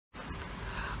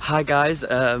Hi guys,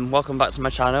 welcome back to my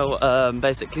channel.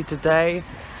 Basically today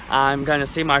I'm going to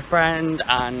see my friend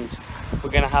and we're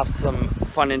going to have some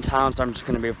fun in town, so I'm just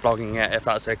going to be vlogging it if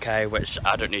that's okay, which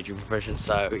I don't need your permission,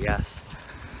 so yes.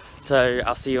 So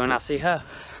I'll see you when I see her.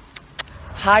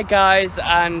 Hi guys,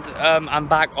 and I'm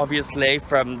back obviously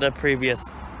from the previous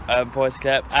voice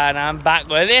clip, and I'm back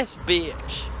with this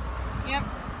bitch. Yep.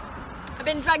 I've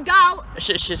been dragged out.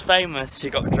 She's famous, she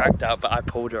got dragged out, but I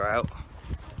pulled her out.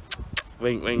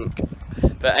 Wink wink.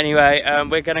 But anyway,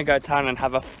 we're gonna go town and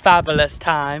have a fabulous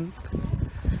time.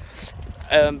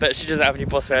 But she doesn't have any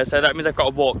bus fare, so that means I've got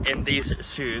to walk in these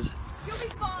shoes. You'll be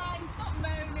fine, stop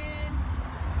moaning.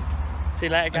 See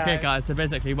you later guys. Okay guys, so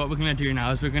basically what we're gonna do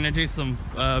now is we're gonna do some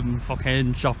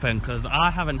fucking shopping, because I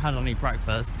haven't had any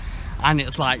breakfast and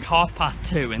it's like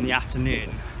 2:30 in the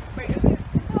afternoon. Wait, is it?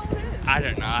 Is that all it is? I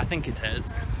don't know, I think it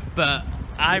is. But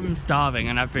I'm starving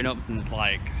and I've been up since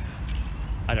like,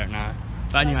 I don't know.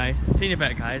 But anyway, see you in a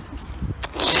bit guys.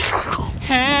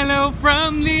 Hello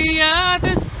from the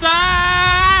other side.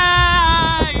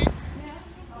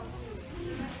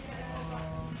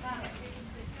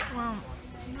 Wow.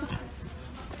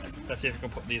 Let's see if I can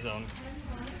put these on.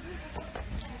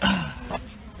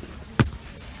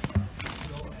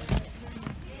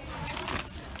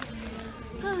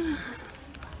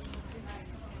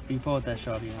 You bored there,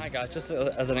 Charlina? Hi guys, just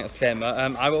as an disclaimer,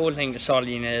 I will link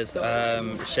Charlina's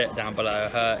shit down below,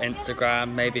 her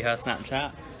Instagram, maybe her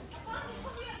Snapchat.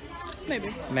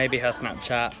 Maybe her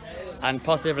Snapchat, and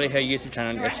possibly her YouTube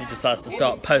channel if she decides to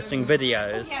start posting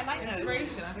videos.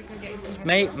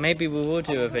 Maybe we will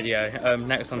do a video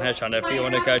next on her channel if you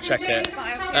want to go check it.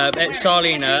 It's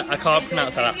Charlina. I can't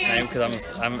pronounce her last name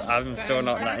because I'm still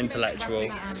not that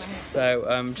intellectual.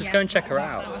 So just go and check her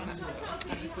out.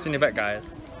 See you in a bit,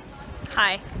 guys.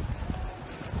 Hi.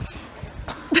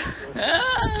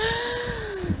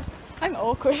 I'm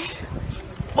awkward.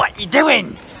 What are you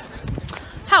doing?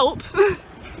 Help.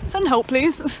 Send help,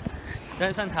 please.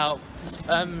 Don't send help.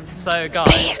 So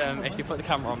guys, if you put the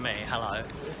camera on me, hello.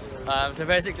 So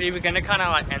basically we're gonna kind of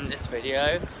like end this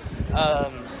video.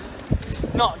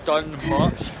 Not done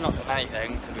much, not done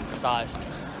anything to be precise.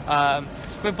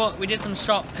 We did some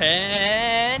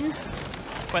shopping.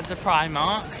 Went to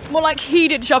Primark. More like he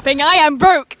did shopping. I am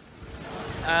broke.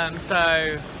 We're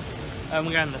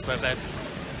going this way, babe.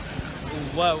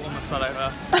 Whoa, almost fell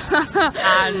over.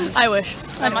 And I wish.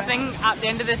 I think at the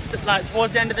end of this, like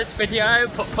towards the end of this video,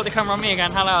 put the camera on me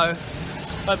again, hello.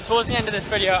 But towards the end of this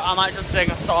video, I might just sing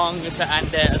a song to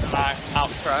end it as my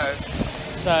outro.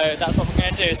 So that's what we're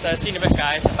gonna do. So see you in a bit,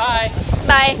 guys. Bye.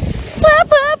 Bye. Blah,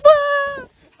 blah, blah.